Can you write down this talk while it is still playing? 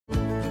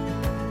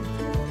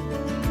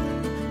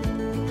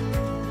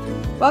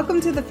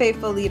Welcome to the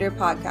Faithful Leader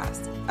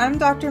Podcast. I'm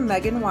Dr.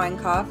 Megan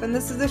Weinkoff, and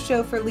this is a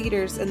show for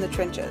leaders in the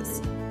trenches.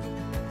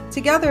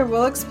 Together,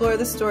 we'll explore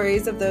the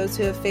stories of those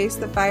who have faced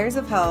the fires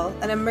of hell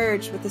and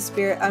emerged with the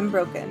spirit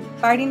unbroken,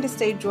 fighting to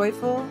stay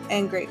joyful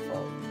and grateful.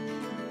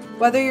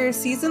 Whether you're a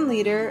seasoned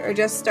leader or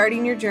just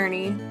starting your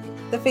journey,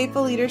 the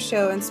Faithful Leader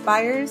Show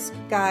inspires,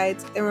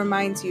 guides, and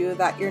reminds you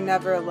that you're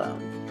never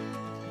alone.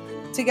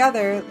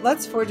 Together,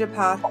 let's forge a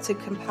path to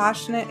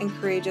compassionate and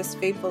courageous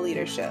faithful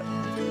leadership.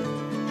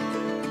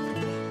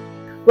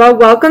 Well,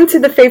 welcome to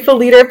the Faithful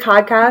Leader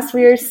Podcast.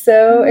 We are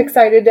so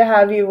excited to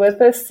have you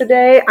with us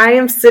today. I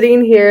am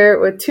sitting here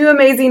with two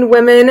amazing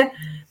women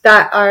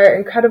that are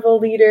incredible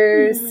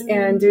leaders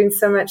and doing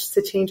so much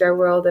to change our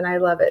world, and I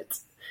love it.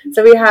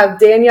 So we have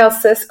Danielle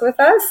Sisk with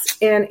us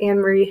and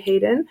AnnMarie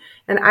Hayden,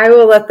 and I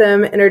will let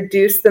them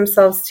introduce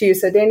themselves to you.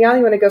 So Danielle,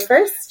 you want to go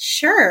first?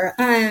 Sure.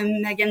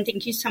 Megan,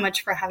 thank you so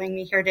much for having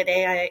me here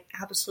today. I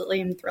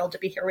absolutely am thrilled to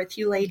be here with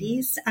you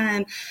ladies.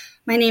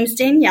 My name's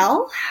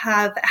Danielle.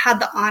 Have had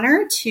the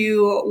honor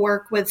to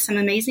work with some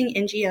amazing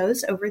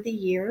NGOs over the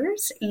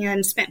years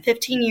and spent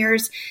 15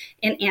 years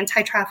in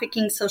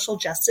anti-trafficking social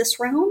justice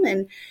realm,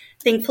 and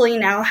thankfully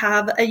now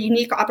have a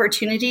unique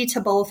opportunity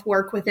to both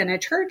work within a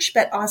church,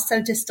 but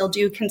also to still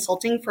do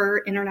consulting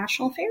for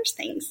international affairs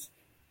things.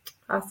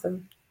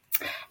 Awesome.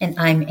 And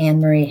I'm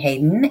AnnMarie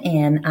Hayden,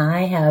 and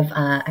I have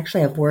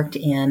I've worked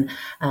in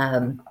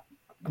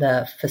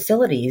the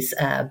facilities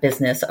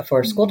business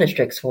for school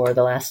districts for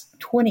the last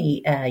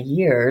 20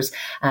 years.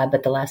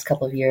 But the last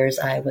couple of years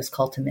I was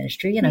called to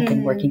ministry, and I've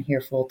been working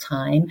here full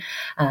time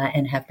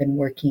and have been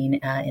working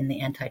in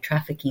the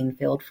anti-trafficking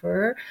field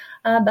for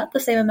about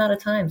the same amount of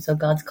time. So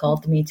God's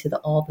called me to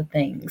all the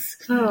things.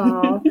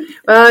 Oh,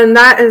 well, and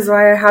that is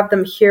why I have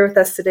them here with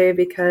us today,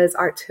 because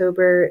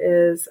October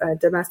is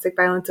Domestic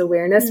Violence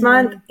Awareness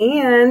Month,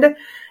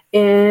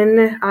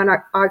 and on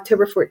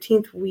October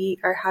 14th, we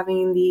are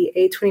having the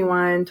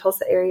A21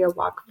 Tulsa Area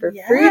Walk for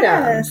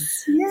Freedom. Yay.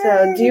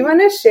 So do you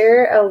want to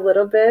share a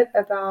little bit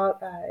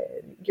about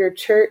your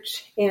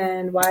church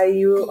and why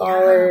you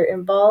all are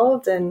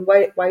involved and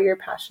why you're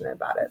passionate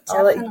about it?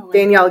 Definitely. I'll let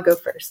Danielle go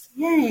first.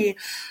 Yay.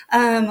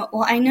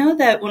 Well, I know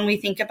that when we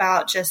think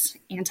about just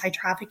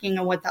anti-trafficking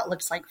and what that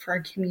looks like for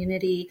our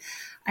community,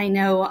 I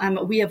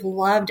know we have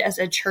loved as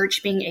a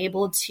church being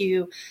able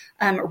to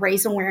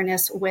raise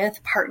awareness with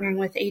partnering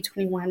with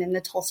A21 and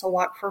the Tulsa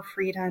Walk for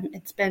Freedom.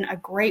 It's been a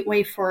great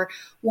way for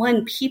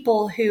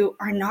people who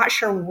are not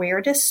sure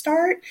where to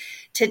start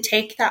to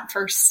take that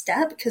first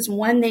step, because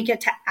they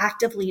get to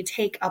actively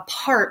take a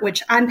part,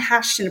 which I'm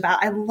passionate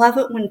about. I love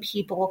it when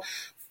people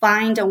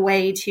find a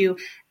way to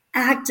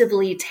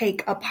actively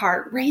take a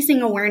part.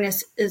 Raising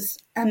awareness is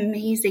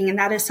amazing, and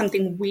that is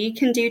something we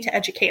can do to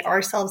educate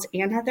ourselves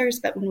and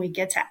others, but when we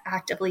get to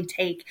actively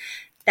take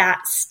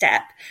that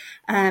step,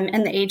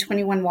 and the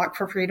A21 Walk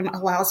for Freedom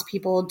allows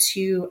people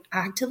to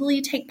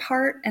actively take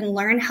part and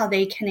learn how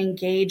they can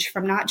engage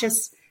from not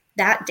just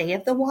that day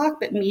of the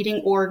walk, but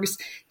meeting orgs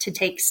to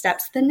take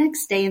steps the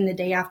next day and the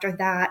day after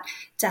that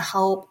to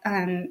help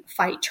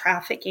fight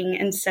trafficking.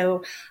 And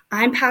so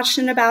I'm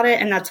passionate about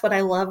it, and that's what I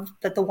love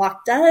that the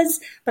walk does.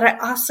 But I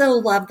also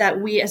love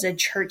that we as a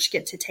church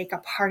get to take a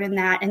part in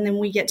that, and then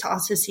we get to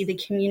also see the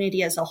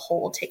community as a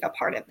whole take a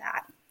part of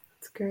that.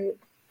 That's great.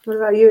 What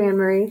about you,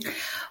 AnnMarie?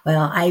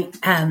 Well, I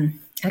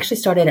actually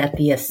started at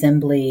the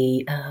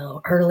assembly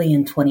early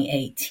in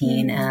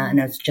 2018,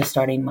 and I was just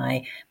starting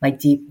my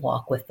deep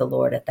walk with the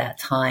Lord at that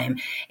time.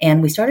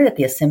 And we started at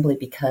the assembly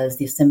because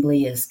the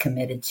assembly is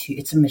committed to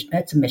it's a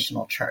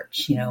missional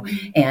church,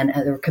 and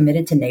they're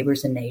committed to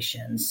neighbors and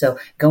nations. So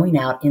going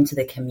out into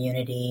the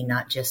community,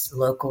 not just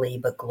locally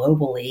but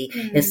globally,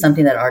 is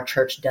something that our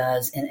church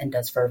does and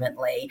does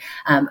fervently.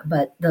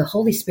 But the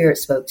Holy Spirit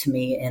spoke to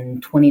me in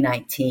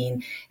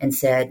 2019 and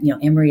said,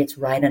 AnnMarie, it's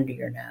right under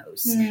your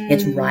nose.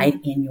 It's right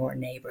in your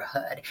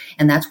neighborhood.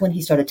 And that's when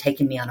he started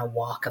taking me on a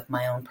walk of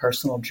my own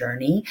personal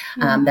journey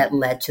that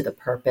led to the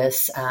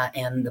purpose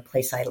and the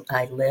place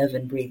I live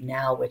and breathe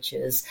now, which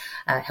is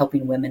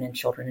helping women and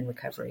children in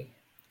recovery.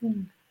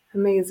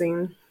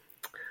 Amazing.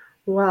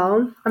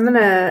 Well, I'm going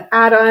to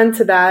add on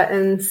to that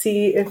and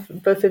see if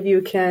both of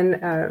you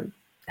can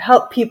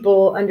help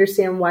people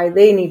understand why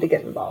they need to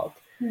get involved.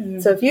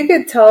 So if you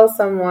could tell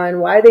someone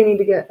why they need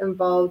to get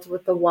involved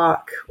with the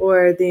walk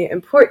or the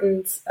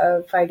importance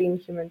of fighting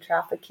human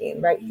trafficking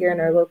right here in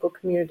our local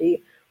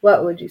community,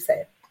 what would you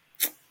say?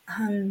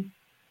 AnnMarie,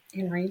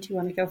 do you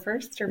want to go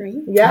first or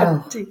me?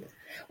 Yeah.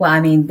 Well,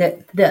 I mean,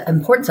 the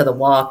importance of the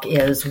walk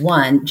is,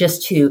 one,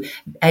 just to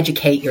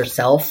educate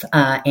yourself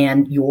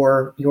and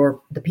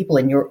the people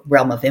in your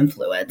realm of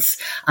influence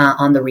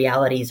on the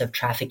realities of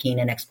trafficking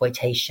and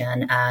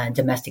exploitation,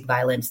 domestic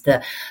violence,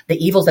 the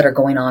evils that are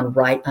going on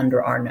right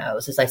under our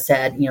nose. As I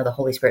said, the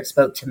Holy Spirit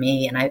spoke to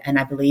me, and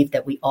I believe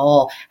that we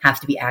all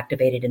have to be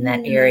activated in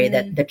that area.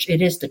 That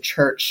it is the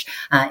church,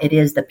 it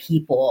is the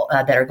people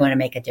that are going to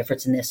make a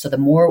difference in this. So the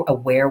more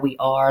aware we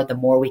are, the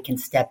more we can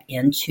step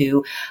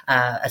into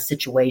a situation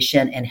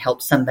situation and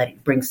help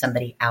bring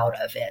somebody out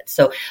of it.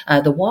 So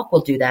the walk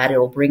will do that. It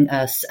will bring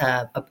us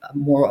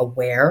more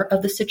aware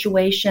of the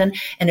situation.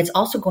 And it's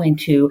also going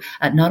to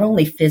not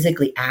only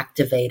physically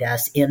activate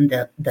us in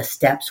the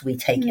steps we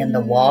take in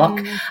the walk,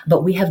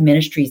 but we have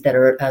ministries that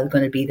are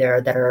going to be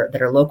there that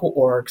are local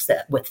orgs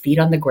that with feet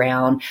on the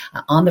ground,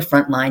 on the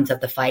front lines of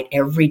the fight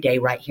every day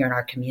right here in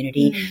our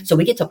community. So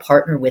we get to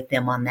partner with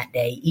them on that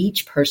day.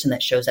 Each person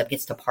that shows up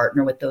gets to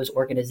partner with those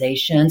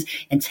organizations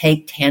and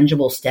take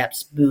tangible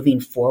steps moving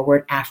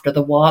forward after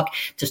the walk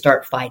to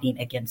start fighting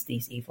against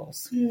these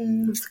evils.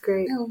 That's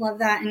great. I love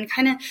that. And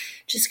kind of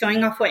just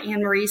going off what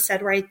AnnMarie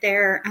said right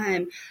there,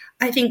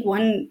 I think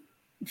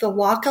the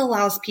walk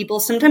allows people,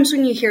 sometimes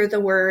when you hear the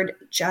word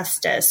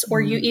justice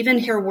or you even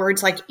hear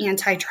words like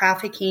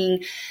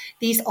anti-trafficking,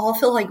 these all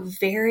feel like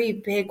very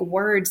big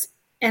words.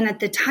 And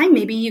at the time,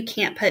 maybe you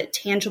can't put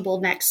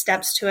tangible next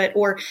steps to it,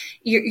 or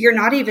you're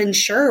not even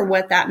sure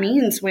what that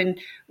means when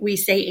we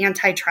say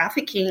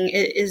anti-trafficking.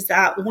 Is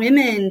that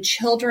women,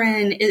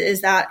 children?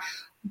 Is that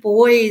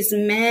boys,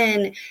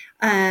 men?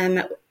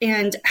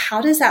 And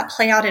how does that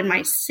play out in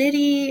my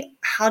city?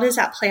 How does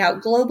that play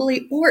out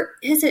globally? Or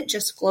is it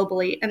just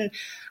globally? And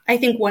I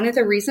think one of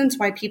the reasons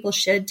why people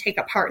should take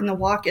a part in the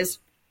walk is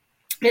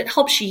it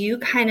helps you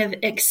kind of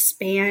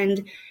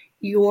expand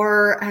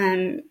your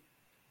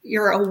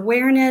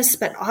awareness,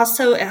 but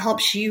also it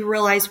helps you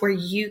realize where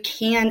you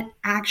can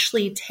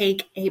actually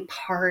take a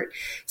part.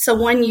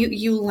 So when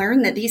you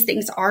learn that these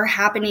things are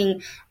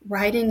happening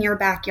right in your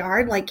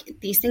backyard, like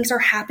these things are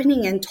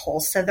happening in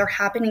Tulsa, they're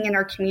happening in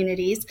our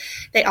communities.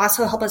 They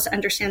also help us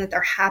understand that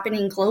they're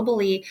happening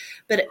globally.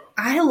 But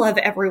I love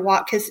every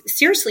walk because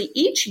seriously,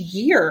 each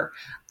year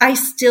I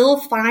still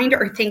find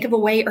or think of a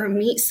way or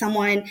meet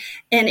someone,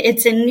 and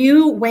it's a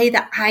new way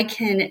that I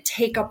can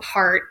take a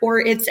part,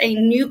 or it's a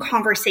new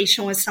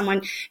conversation with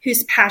someone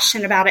who's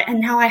passionate about it. And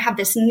now I have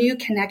this new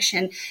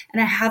connection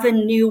and I have a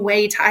new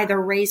way to either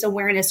raise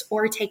awareness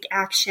or take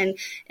action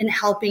in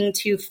helping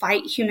to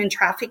fight human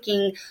trafficking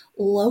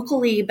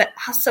locally. But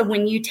also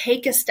when you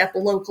take a step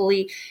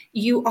locally,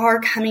 you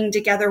are coming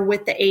together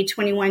with the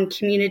A21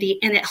 community,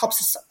 and it helps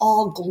us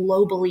all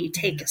globally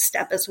take a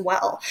step as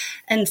well.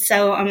 And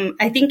so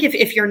I think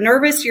if you're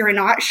nervous, you're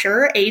not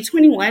sure,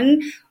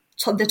 A21,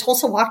 the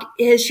Tulsa Walk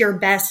is your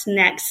best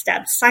next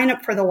step. Sign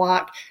up for the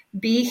walk,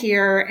 be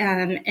here,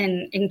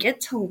 and get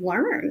to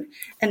learn.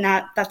 And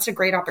that's a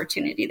great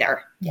opportunity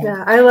there.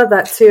 Yeah, I love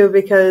that too,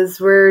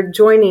 because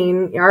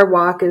our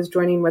walk is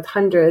joining with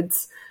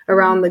hundreds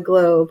around the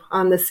globe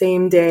on the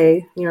same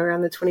day,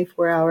 around the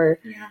 24-hour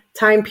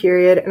time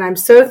period. And I'm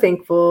so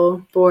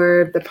thankful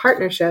for the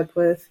partnership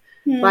with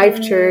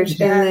Life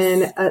Church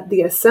and then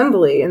the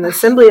assembly,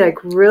 like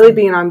really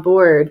being on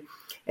board,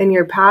 and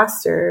your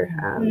pastor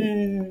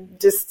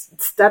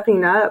just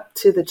stepping up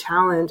to the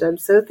challenge. I'm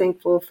so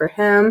thankful for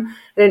him.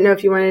 I didn't know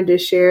if you wanted to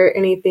share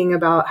anything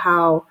about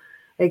how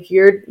like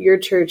your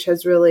church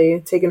has really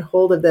taken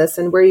hold of this,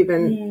 and we're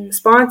even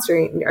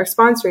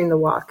sponsoring the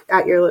walk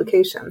at your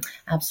location.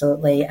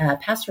 Absolutely.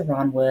 Pastor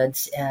Ron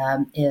Woods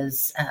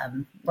is,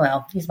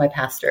 he's my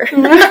pastor.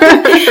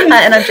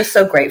 And I'm just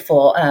so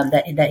grateful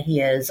that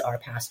he is our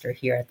pastor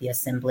here at the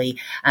assembly.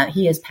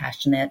 He is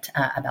passionate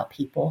about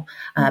people,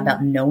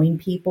 about knowing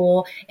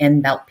people, and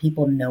about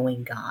people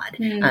knowing God,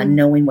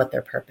 knowing what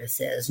their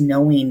purpose is,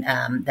 knowing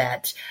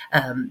that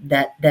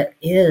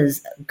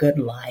is good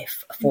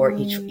life for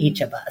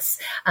each of us.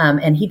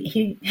 And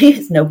he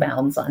has no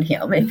bounds on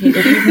him. If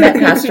you've met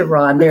Pastor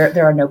Ron,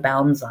 there are no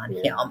bounds on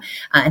him.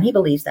 And he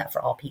believes that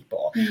for all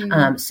people.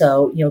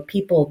 So,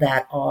 people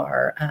that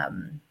are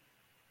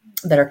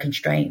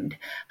constrained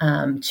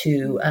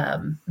to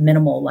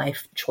minimal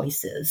life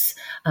choices,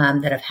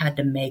 that have had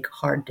to make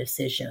hard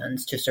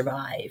decisions to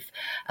survive.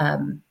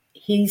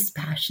 He's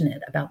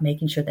passionate about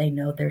making sure they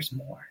know there's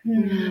more.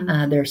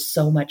 There's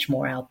so much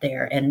more out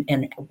there.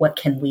 And what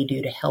can we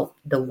do to help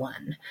the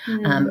one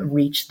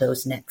reach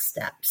those next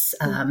steps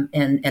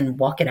and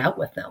walk it out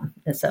with them?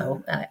 And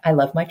so I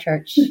love my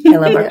church. I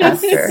love our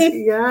pastor.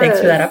 Yes.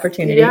 Thanks for that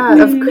opportunity.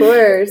 Yeah, of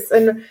course.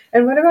 And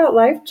what about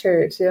Life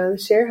Church?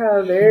 Share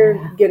how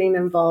they're getting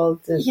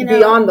involved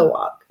beyond the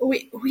walk.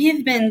 We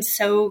have been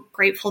so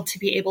grateful to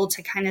be able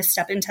to kind of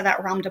step into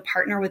that realm to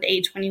partner with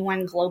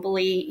A21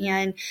 globally.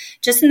 And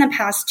just in the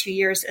past 2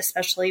 years,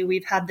 especially,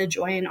 we've had the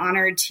joy and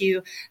honor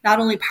to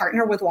not only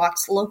partner with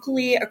walks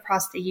locally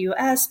across the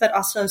U.S., but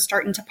also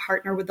starting to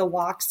partner with the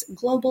walks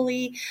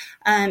globally,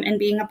 and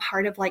being a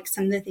part of like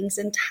some of the things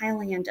in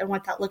Thailand and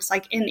what that looks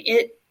like. And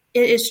it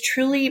is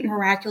truly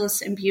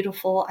miraculous and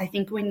beautiful, I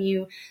think, when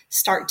you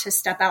start to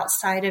step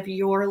outside of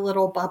your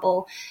little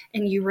bubble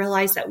and you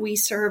realize that we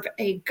serve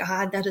a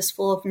God that is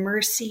full of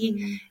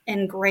mercy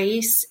and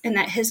grace, and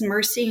that his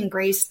mercy and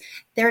grace,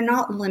 they're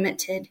not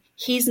limited.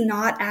 He's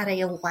not at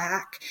a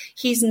lack.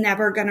 He's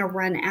never going to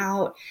run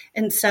out.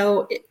 And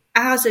so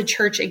as a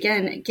church,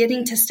 again,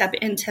 getting to step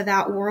into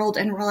that world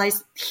and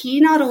realize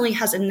he not only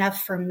has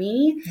enough for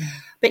me,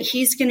 but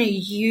he's going to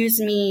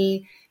use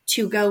me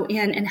to go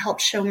in and help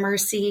show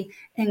mercy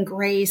and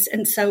grace.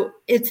 And so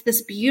it's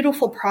this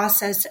beautiful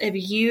process of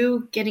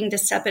you getting to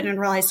step in and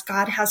realize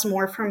God has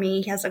more for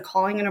me. He has a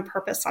calling and a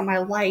purpose on my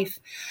life.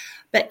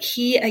 But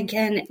he,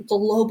 again,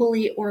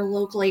 globally or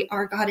locally,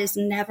 our God is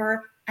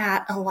never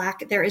at a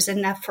lack. There is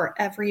enough for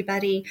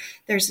everybody.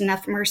 There's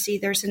enough mercy.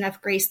 There's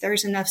enough grace.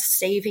 There's enough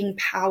saving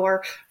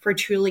power for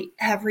truly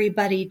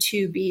everybody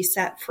to be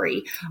set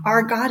free. Mm-hmm.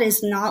 Our God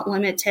is not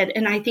limited.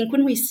 And I think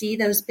when we see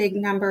those big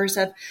numbers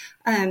of,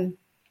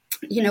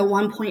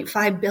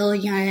 1.5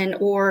 billion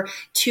or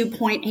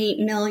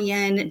 2.8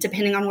 million,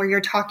 depending on where you're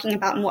talking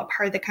about and what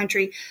part of the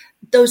country,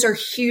 those are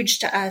huge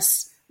to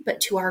us. But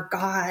to our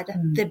God,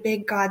 the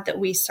big God that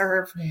we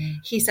serve,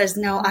 he says,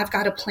 no, I've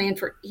got a plan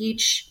for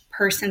each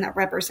person that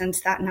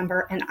represents that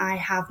number, and I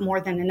have more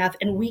than enough.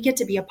 And we get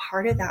to be a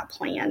part of that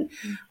plan.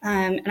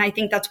 And I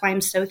think that's why I'm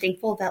so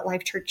thankful that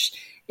Life Church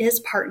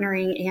is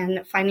partnering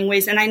and finding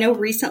ways. And I know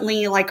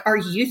recently, like our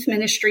youth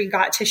ministry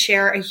got to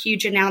share a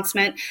huge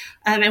announcement,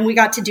 and we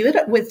got to do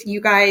it with you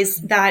guys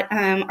that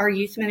our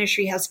youth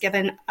ministry has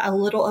given a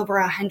little over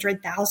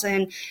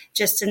 100,000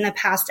 just in the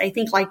past, I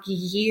think like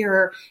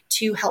year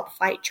to help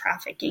fight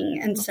trafficking.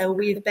 And so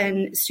we've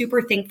been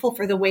super thankful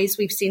for the ways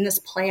we've seen this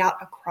play out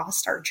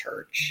across our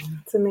church.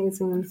 It's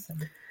amazing.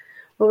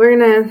 Well, we're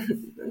going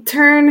to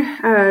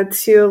turn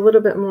to a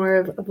little bit more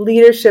of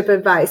leadership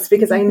advice,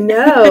 because I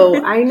know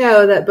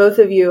that both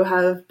of you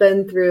have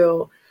been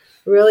through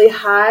really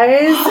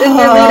highs in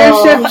your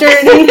leadership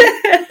journey,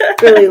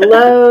 really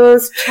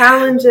lows,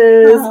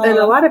 challenges, and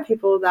a lot of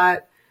people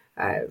that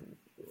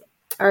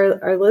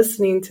are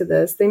listening to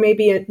this, they may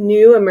be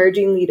new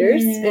emerging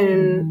leaders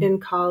in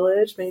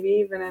college, maybe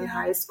even in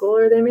high school,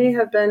 or they may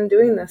have been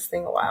doing this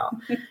thing a while,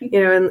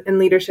 in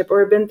leadership,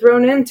 or been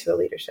thrown into a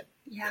leadership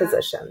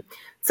position.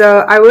 So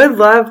I would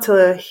love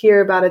to hear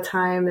about a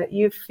time that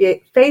you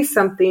faced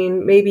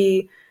something,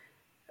 maybe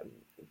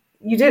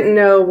you didn't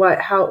know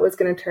how it was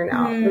going to turn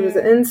out. It was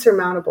an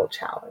insurmountable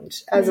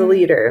challenge as a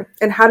leader.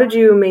 And how did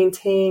you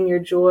maintain your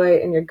joy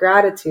and your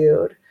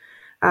gratitude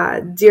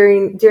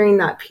during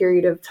that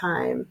period of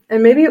time?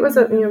 And maybe it was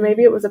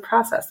a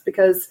process,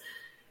 because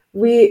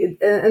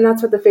and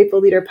that's what the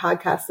Faithful Leader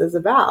podcast is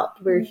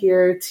about. We're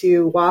here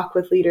to walk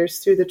with leaders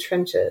through the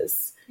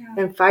trenches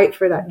and fight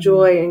for that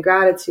joy and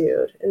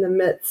gratitude in the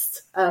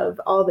midst of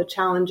all the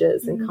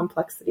challenges and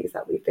complexities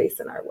that we face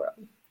in our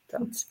world. So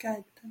That's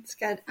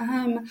good.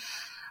 I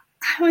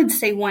would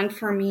say one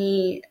for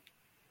me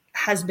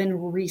has been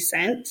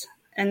recent.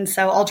 And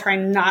so I'll try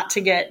not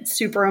to get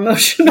super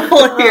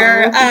emotional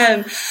here.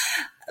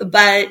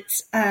 But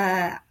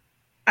I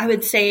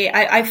would say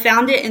I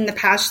found it in the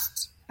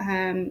past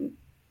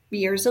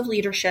years of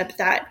leadership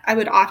that I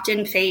would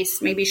often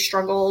face maybe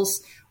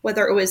struggles,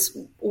 whether it was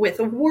with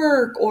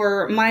work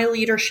or my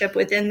leadership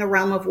within the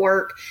realm of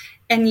work.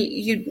 And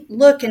you'd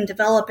look and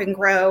develop and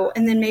grow.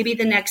 And then maybe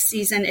the next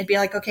season, it'd be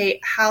like,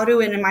 okay,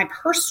 in my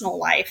personal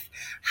life,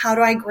 how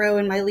do I grow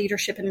in my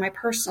leadership in my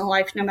personal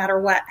life, no matter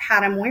what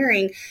hat I'm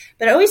wearing?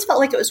 But I always felt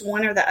like it was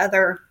one or the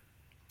other.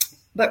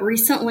 But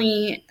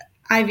recently,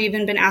 I've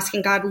even been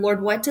asking God,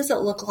 Lord, what does it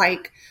look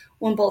like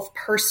when both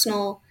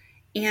personal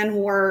and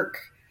work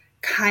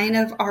kind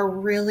of are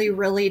really,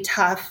 really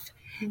tough?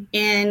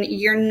 And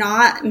you're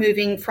not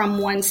moving from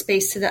one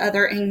space to the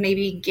other and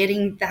maybe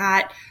getting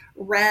that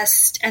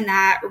rest and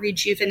that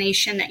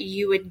rejuvenation that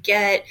you would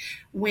get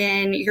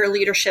when your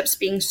leadership's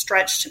being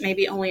stretched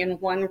maybe only in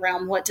one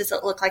realm. What does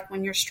it look like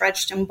when you're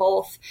stretched in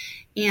both?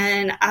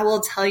 And I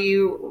will tell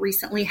you,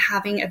 recently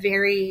having a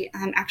very,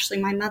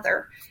 actually my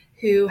mother,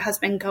 who has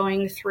been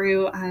going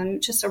through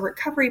just a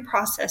recovery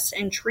process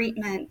and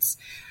treatments.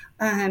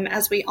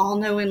 As we all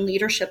know in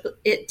leadership,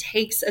 it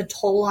takes a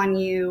toll on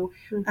you,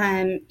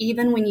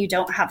 even when you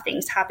don't have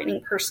things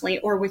happening personally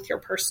or with your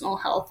personal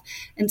health.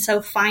 And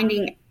so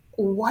finding,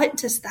 what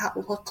does that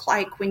look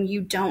like when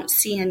you don't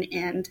see an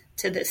end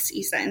to this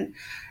season?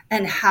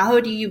 And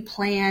how do you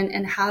plan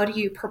and how do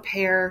you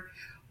prepare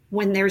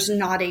when there's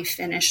not a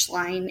finish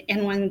line,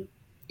 and when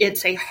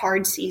it's a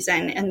hard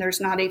season and there's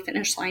not a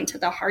finish line to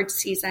the hard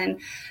season?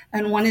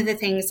 And one of the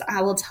things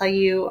I will tell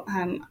you,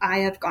 I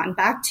have gone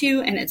back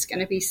to, and it's going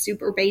to be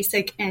super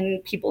basic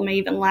and people may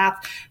even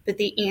laugh, but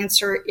the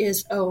answer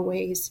is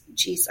always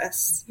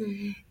Jesus.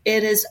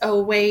 It is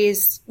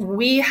always,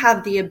 we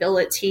have the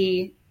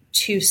ability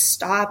to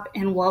stop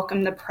and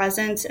welcome the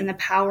presence and the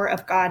power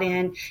of God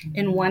in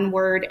one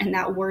word, and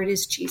that word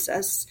is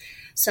Jesus.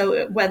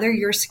 So whether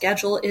your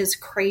schedule is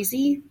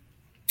crazy,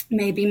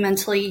 maybe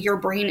mentally your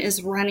brain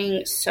is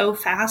running so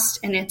fast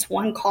and it's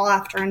one call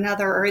after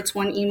another, or it's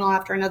one email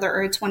after another,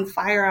 or it's one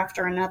fire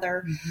after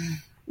another,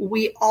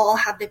 we all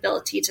have the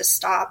ability to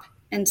stop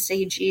and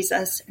say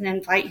Jesus and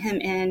invite him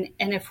in.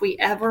 And if we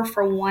ever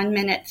for 1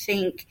 minute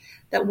think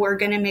that we're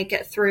going to make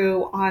it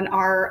through on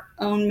our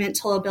own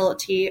mental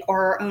ability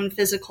or our own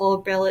physical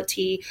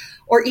ability,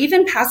 or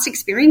even past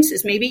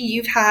experiences, maybe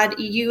you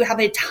have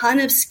a ton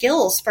of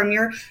skills from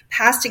your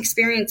past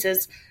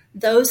experiences.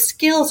 Those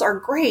skills are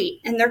great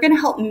and they're going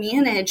to help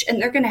manage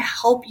and they're going to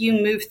help you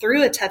move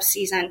through a tough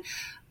season.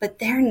 but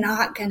they're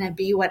not going to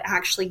be what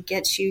actually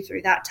gets you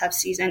through that tough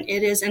season.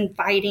 It is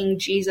inviting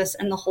Jesus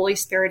and the Holy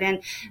Spirit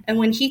in. And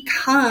when he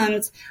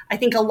comes, I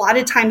think a lot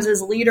of times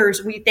as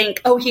leaders, we think,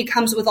 oh, he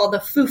comes with all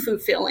the foo-foo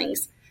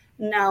feelings.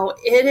 No,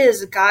 it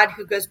is God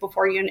who goes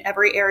before you in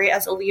every area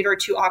as a leader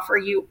to offer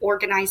you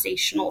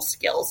organizational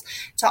skills,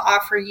 to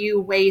offer you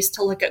ways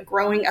to look at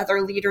growing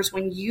other leaders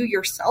when you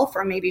yourself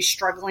are maybe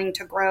struggling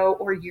to grow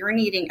or you're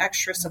needing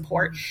extra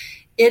support.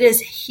 It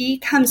is he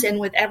comes in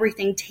with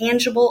everything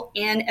tangible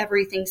and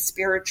everything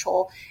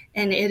spiritual.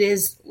 And it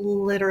is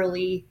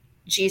literally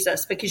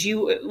Jesus, because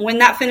when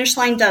that finish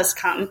line does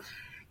come,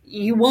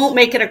 you won't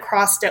make it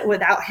across it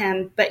without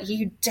him, but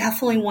you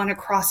definitely want to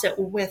cross it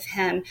with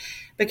him,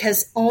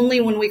 because only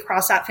when we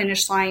cross that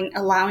finish line,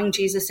 allowing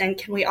Jesus in,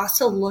 can we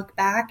also look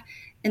back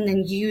and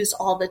then use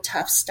all the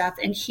tough stuff.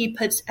 And he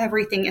puts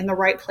everything in the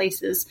right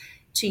places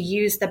to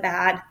use the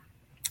bad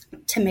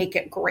to make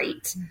it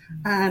great.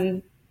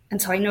 And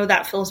so I know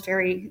that feels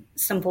very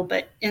simple,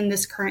 but in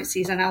this current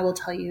season, I will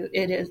tell you,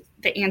 it is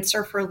the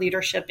answer for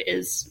leadership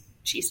is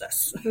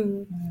Jesus.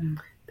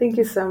 Thank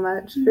you so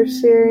much for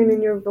sharing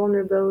in your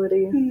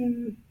vulnerability.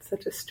 It's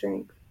such a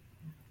strength.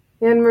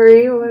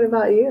 AnnMarie, what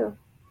about you?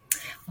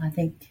 Well, I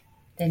think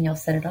Danielle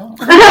said it all.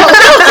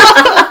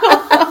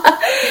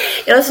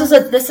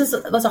 This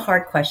was a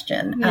hard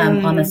question,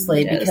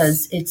 honestly,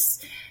 because it's.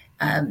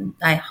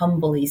 I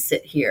humbly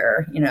sit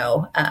here,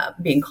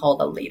 being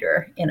called a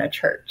leader in a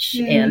church,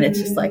 and it's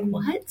just like,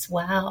 what?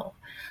 Wow.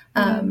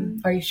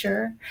 Are you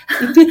sure?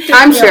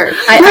 I'm sure.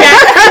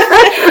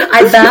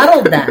 I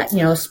battled that,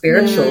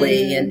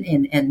 spiritually,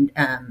 and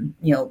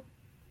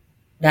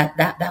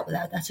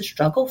that's a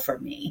struggle for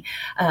me.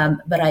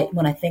 But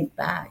when I think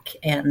back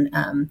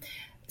and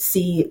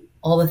see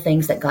all the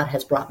things that God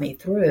has brought me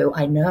through,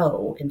 I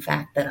know, in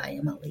fact, that I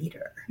am a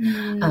leader,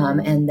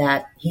 and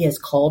that he has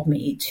called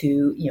me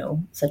to,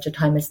 such a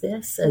time as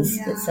this, as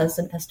it says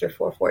in Esther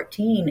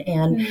 4:14,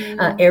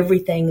 and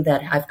everything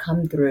that I've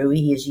come through,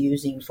 he is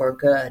using for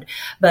good.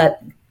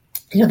 But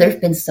there's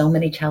been so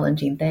many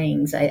challenging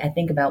things. I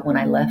think about when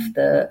I left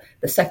the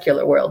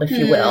secular world, if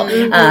you will.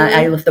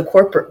 I left the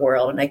corporate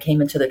world and I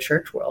came into the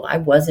church world. I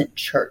wasn't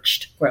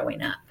churched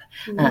growing up.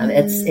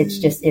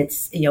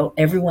 It's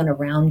everyone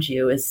around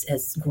you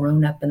has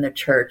grown up in the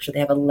church, or they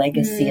have a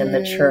legacy in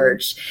the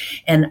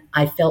church. And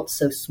I felt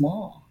so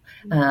small,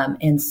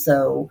 and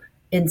so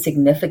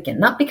insignificant,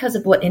 not because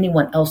of what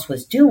anyone else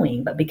was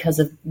doing, but because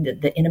of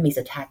the enemy's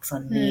attacks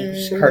on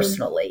me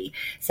personally,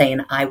 saying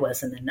I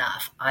wasn't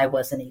enough, I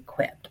wasn't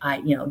equipped,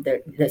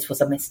 this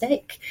was a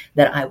mistake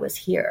that I was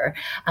here.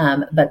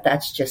 But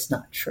that's just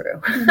not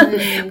true.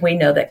 We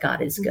know that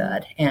God is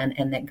good,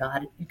 and that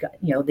God,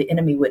 the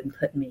enemy wouldn't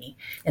put me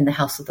in the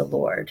house of the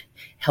Lord,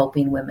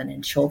 helping women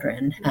and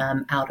children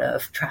out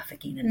of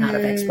trafficking and out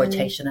of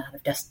exploitation, out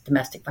of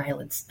domestic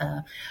violence,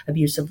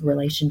 abusive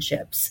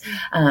relationships,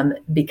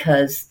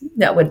 because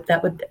that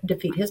would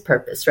defeat his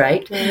purpose,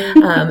 right?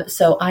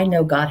 So I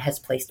know God has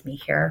placed me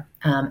here,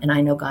 and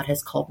I know God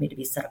has called me to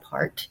be set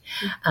apart.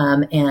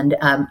 And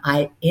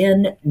I,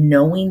 in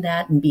knowing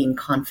that and being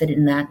confident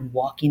in that and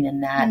walking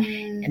in that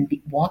and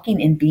walking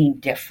in being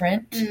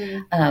different,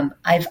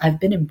 I've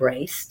been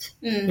embraced,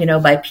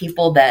 by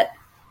people that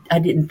I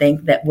didn't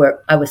think that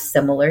I was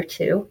similar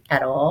to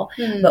at all,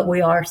 but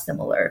we are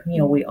similar.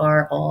 We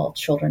are all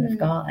children of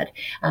God.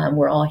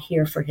 We're all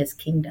here for his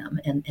kingdom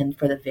and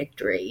for the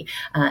victory.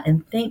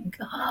 And thank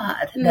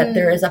God that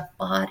there is a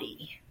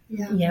body,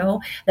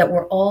 that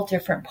we're all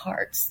different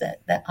parts,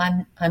 that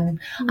I'm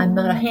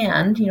not a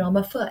hand, I'm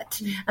a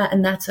foot,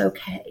 and that's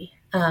okay.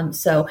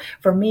 So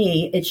for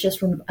me, it's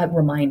just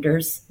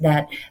reminders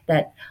that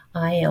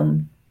I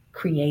am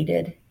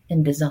created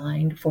and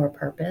designed for a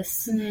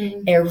purpose.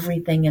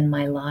 Everything in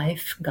my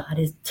life, God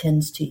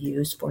tends to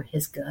use for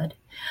his good,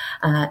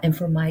 and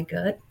for my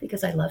good,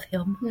 because I love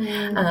him,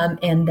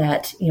 and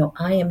that,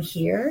 I am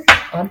here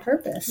on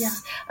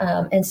purpose.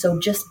 And so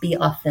just be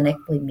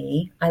authentically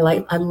me. I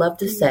love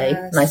to say,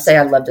 and I say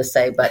I love to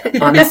say,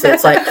 but honestly,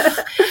 it's like,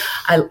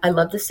 I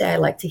love to say I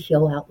like to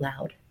heal out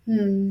loud.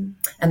 And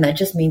that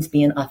just means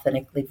being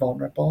authentically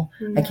vulnerable.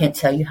 I can't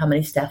tell you how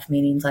many staff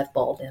meetings I've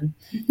bawled in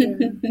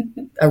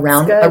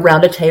around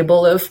a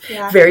table of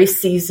very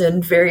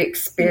seasoned, very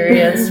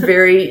experienced,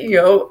 very,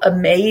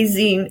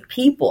 amazing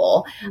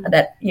people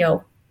that,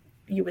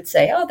 you would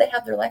say, oh, they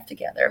have their life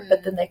together,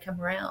 but then they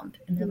come around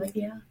and they're like,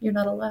 yeah, you're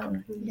not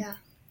alone.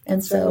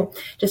 And so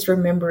just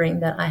remembering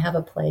that I have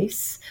a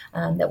place,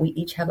 that we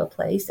each have a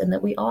place, and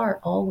that we are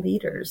all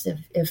leaders.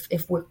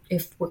 If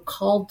we're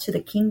called to the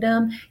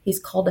kingdom, he's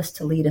called us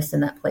to lead us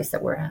in that place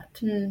that we're at.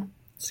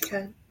 That's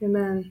good.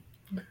 Amen.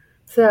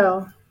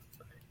 So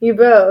you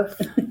both,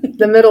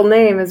 the middle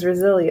name is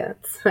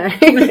resilience, right?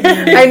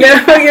 I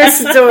know your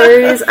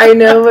stories. I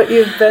know what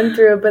you've been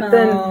through, but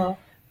then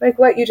like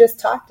what you just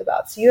talked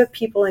about. So you have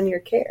people in your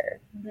care.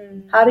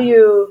 How do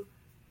you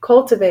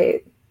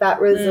cultivate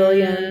that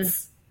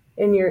resilience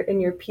in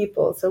your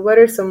people? So what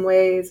are some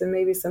ways, and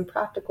maybe some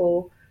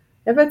practical,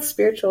 if it's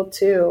spiritual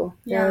too,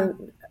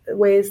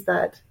 ways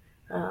that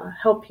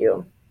help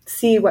you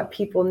see what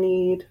people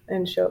need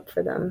and show up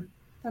for them.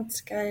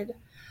 That's good.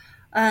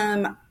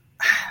 I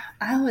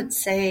would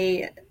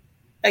say,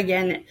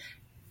 again,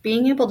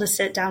 being able to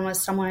sit down with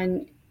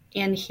someone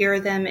and hear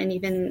them, and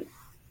even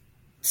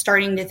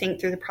starting to think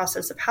through the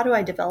process of how do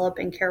I develop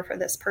and care for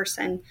this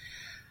person.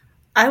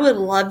 I would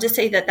love to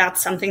say that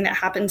that's something that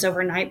happens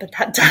overnight, but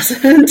that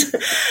doesn't.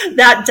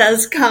 That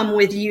does come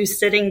with you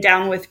sitting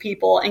down with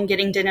people and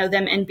getting to know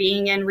them and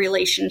being in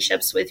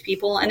relationships with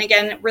people. And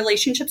again,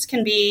 relationships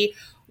can be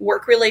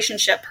work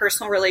relationship,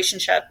 personal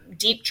relationship,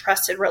 deep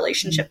trusted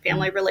relationship,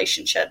 family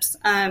relationships.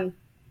 But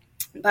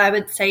I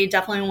would say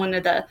definitely one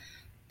of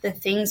the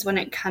things when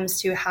it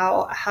comes to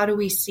how do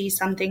we see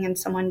something in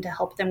someone to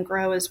help them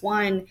grow is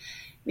one,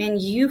 man,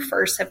 you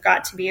first have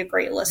got to be a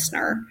great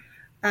listener.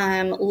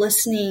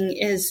 Listening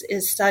is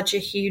such a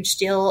huge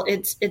deal.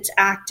 It's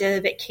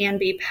active. It can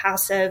be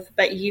passive,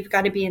 but you've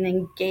got to be an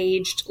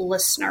engaged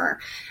listener.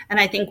 And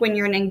I think when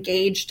you're an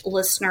engaged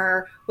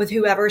listener with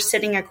whoever's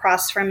sitting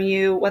across from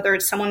you, whether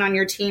it's someone on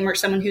your team or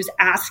someone who's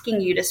asking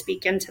you to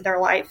speak into their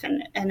life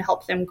and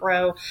help them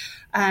grow,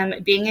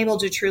 being able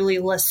to truly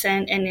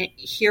listen and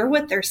hear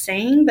what they're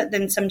saying, but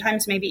then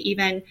sometimes maybe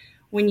even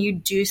when you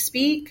do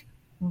speak,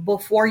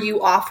 before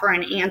you offer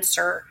an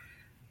answer,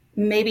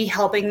 maybe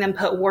helping them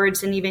put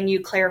words and even you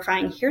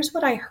clarifying, here's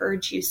what I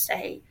heard you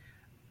say.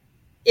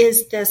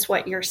 Is this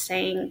what you're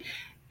saying?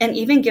 And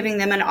even giving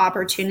them an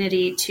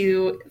opportunity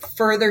to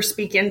further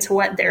speak into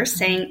what they're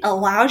saying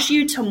allows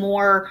you to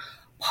more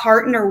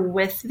partner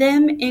with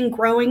them in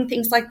growing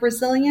things like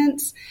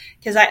resilience.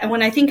 Because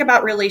when I think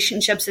about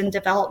relationships and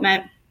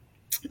development,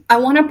 I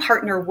want to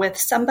partner with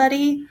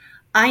somebody.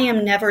 I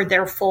am never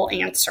their full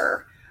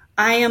answer.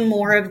 I am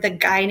more of the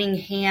guiding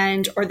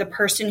hand or the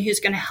person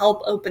who's going to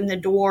help open the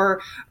door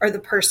or the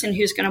person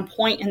who's going to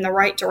point in the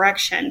right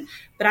direction,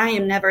 but I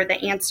am never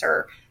the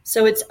answer.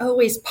 So it's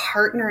always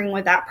partnering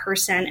with that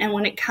person. And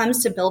when it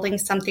comes to building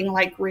something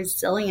like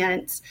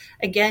resilience,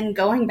 again,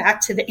 going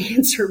back to the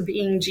answer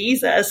being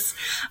Jesus,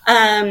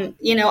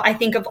 I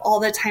think of all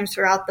the times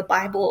throughout the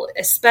Bible,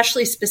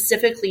 especially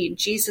specifically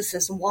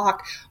Jesus's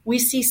walk, we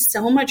see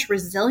so much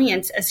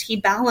resilience as he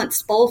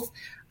balanced both.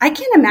 I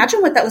can't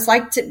imagine what that was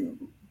like to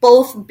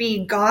both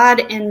be God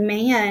and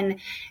man.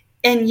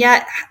 And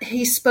yet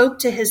he spoke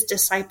to his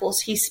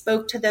disciples. He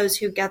spoke to those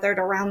who gathered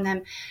around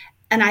them.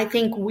 And I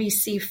think we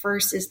see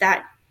first is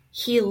that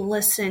he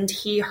listened,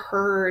 he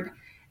heard.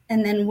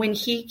 And then when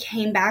he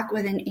came back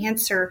with an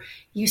answer,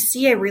 you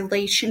see a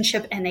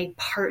relationship and a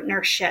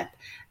partnership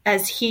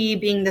as he,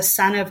 being the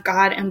Son of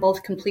God and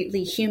both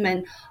completely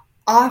human,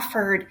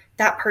 offered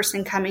that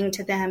person coming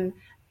to them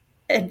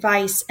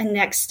advice and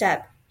next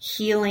step.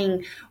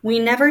 Healing. We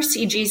never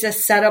see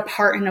Jesus set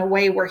apart in a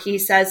way where he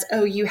says,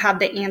 oh, you have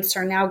the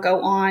answer, now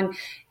go on.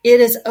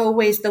 It is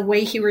always the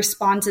way he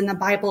responds in the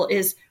Bible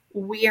is,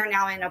 we are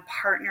now in a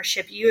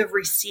partnership. You have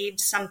received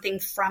something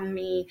from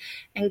me,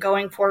 and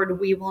going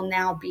forward, we will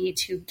now be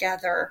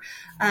together.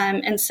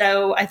 And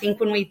so I think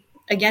when we,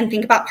 again,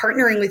 think about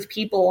partnering with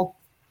people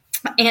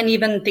and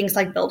even things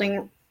like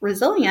building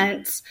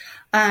resilience,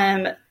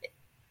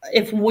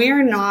 if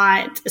we're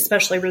not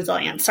especially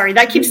resilient, sorry,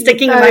 that keeps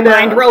sticking in my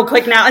mind real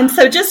quick now. And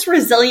so just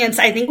resilience,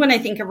 I think when I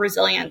think of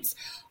resilience,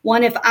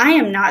 one, if I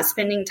am not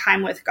spending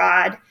time with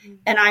God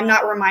and I'm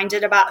not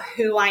reminded about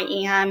who I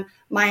am,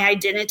 my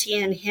identity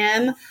in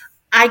him,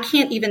 I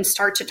can't even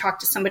start to talk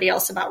to somebody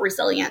else about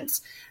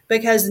resilience,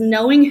 because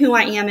knowing who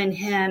I am in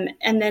him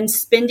and then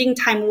spending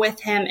time with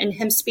him and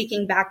him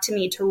speaking back to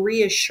me to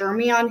reassure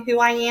me on who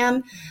I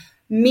am,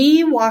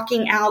 me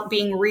walking out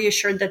being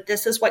reassured that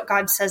this is what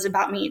God says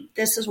about me,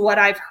 this is what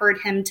I've heard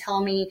him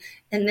tell me,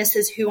 and this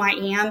is who I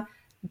am,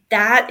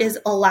 that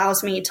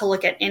allows me to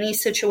look at any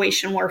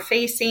situation we're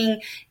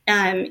facing,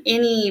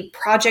 any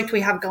project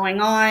we have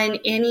going on,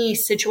 any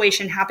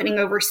situation happening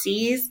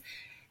overseas.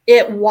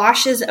 It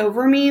washes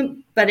over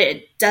me, but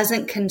it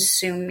doesn't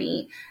consume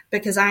me,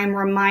 because I am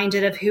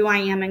reminded of who I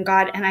am in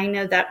God. And I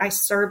know that I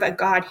serve a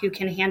God who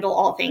can handle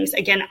all things.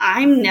 Again,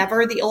 I'm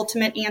never the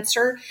ultimate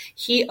answer.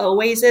 He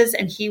always is,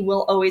 and he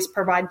will always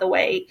provide the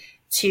way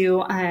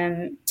to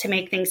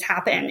make things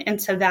happen.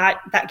 And so that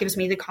gives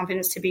me the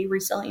confidence to be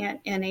resilient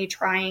in a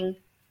trying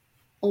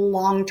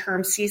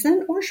long-term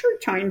season or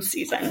short-term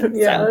season.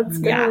 Yeah, so, that's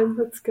good. Yeah.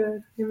 That's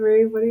good.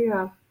 AnnMarie, what do you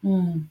have?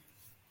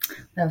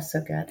 That was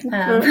so good.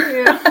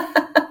 Yeah.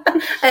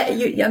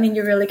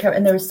 You really covered,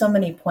 and there were so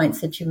many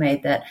points that you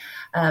made that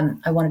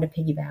I wanted to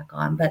piggyback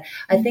on. But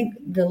I think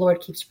the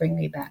Lord keeps bringing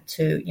me back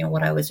to,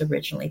 what I was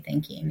originally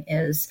thinking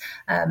is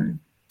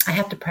I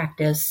have to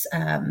practice.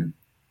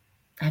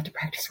 I have to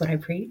practice what I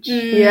preach.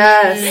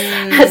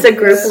 Yes. As a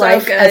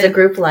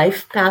group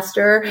life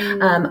pastor,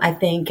 I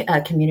think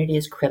community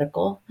is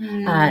critical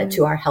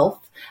to our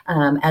health.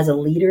 As a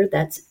leader,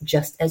 that's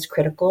just as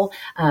critical.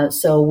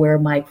 So where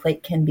my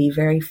plate can be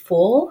very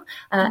full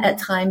at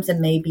times, and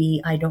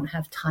maybe I don't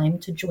have time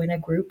to join a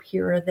group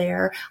here or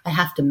there, I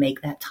have to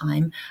make that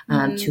time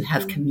to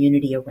have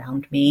community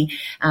around me.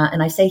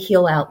 And I say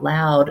heal out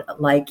loud,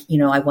 like,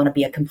 I want to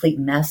be a complete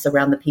mess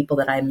around the people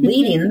that I'm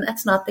leading.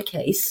 That's not the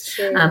case.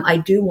 Sure. I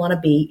do want to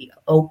be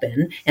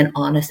open and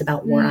honest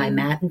about where I'm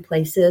at in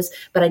places,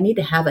 but I need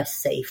to have a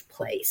safe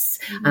place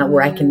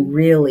where I can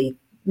really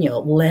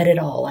let it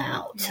all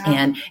out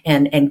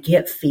and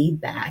get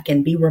feedback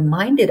and be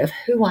reminded of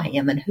who I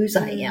am and whose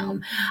I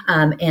am.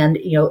 And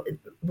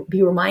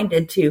be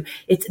reminded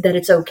that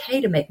it's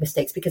okay to make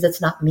mistakes, because it's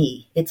not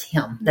me, it's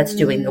him that's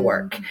doing the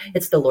work.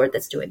 It's the Lord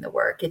that's doing the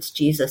work. It's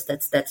Jesus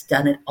that's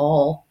done it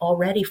all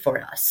already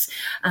for us.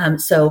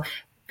 So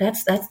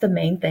that's the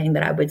main thing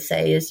that I would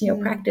say is,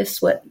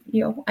 practice what,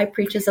 I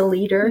preach as a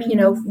leader,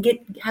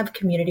 have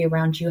community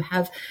around you,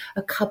 have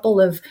a couple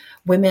of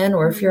women,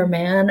 or if you're a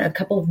man, a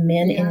couple of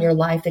men in your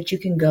life that you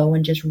can go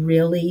and just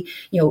really,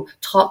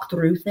 talk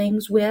through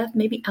things with,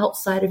 maybe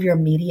outside of your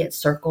immediate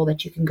circle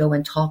that you can go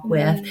and talk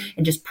with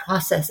and just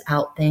process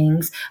out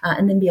things,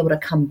 and then be able to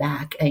come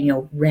back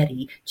and,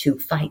 ready to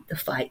fight the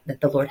fight that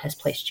the Lord has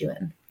placed you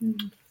in.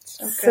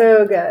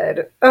 So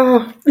good.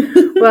 Oh,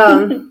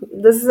 well,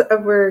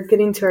 we're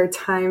getting to our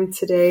time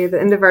today,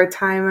 the end of our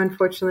time,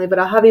 unfortunately, but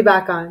I'll have you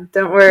back on.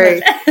 Don't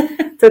worry.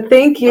 So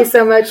thank you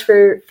so much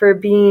for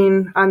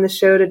being on the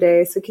show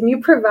today. So can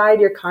you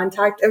provide your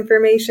contact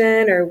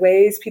information or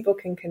ways people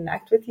can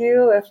connect with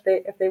you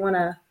if they want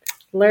to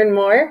learn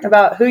more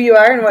about who you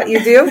are and what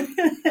you do?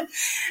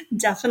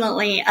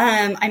 Definitely.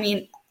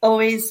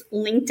 Always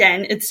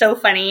LinkedIn. It's so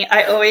funny.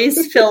 I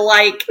always feel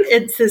like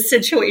it's a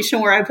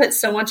situation where I put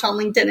so much on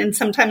LinkedIn, and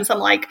sometimes I'm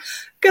like,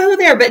 go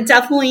there, but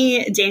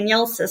definitely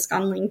Danielle Sisk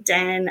on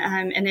LinkedIn.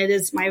 And it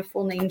is my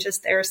full name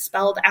just there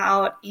spelled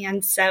out.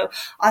 And so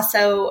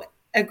also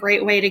a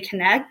great way to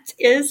connect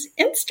is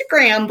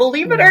Instagram.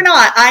 Believe it or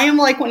not, I am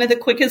like one of the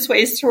quickest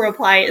ways to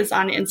reply is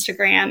on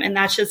Instagram, and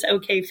that's just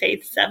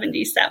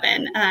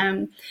okfaith77.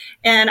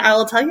 And I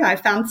will tell you, I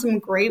found some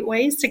great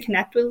ways to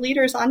connect with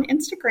leaders on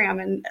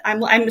Instagram. And I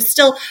want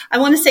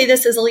to say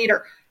this as a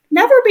leader,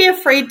 never be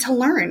afraid to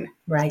learn.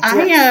 Right.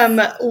 I am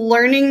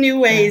learning new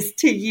ways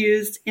to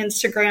use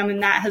Instagram,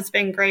 and that has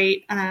been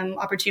great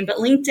opportunity.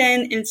 But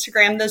LinkedIn,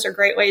 Instagram, those are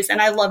great ways.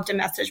 And I love to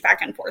message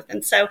back and forth.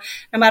 And so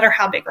no matter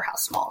how big or how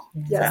small.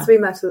 Yes, we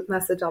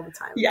message all the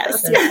time.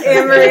 Yes.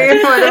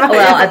 AnnMarie,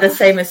 well, the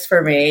same is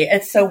for me.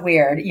 It's so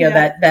weird,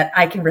 that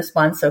I can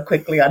respond so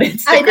quickly on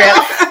Instagram. I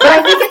know. But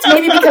I think it's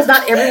maybe because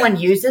not everyone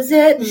uses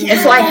it. Yes. And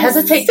so I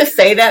hesitate to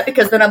say that,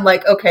 because then I'm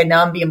like, okay,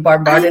 now I'm being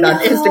bombarded on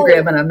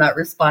Instagram and I'm not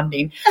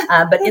responding.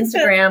 But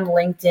Instagram,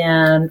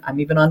 LinkedIn, I'm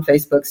even on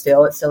Facebook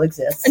still. It still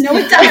exists. No,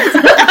 it does.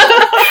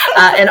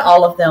 And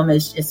all of them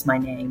is just my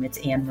name. It's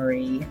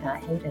AnnMarie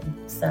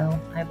Hayden. So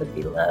I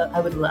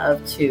would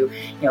love to,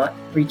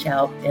 reach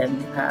out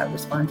and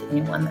respond to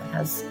anyone that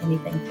has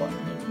anything for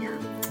me.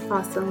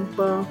 Awesome.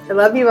 Well, I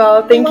love you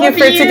all. Thank you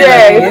for you.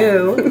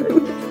 today. Thank you.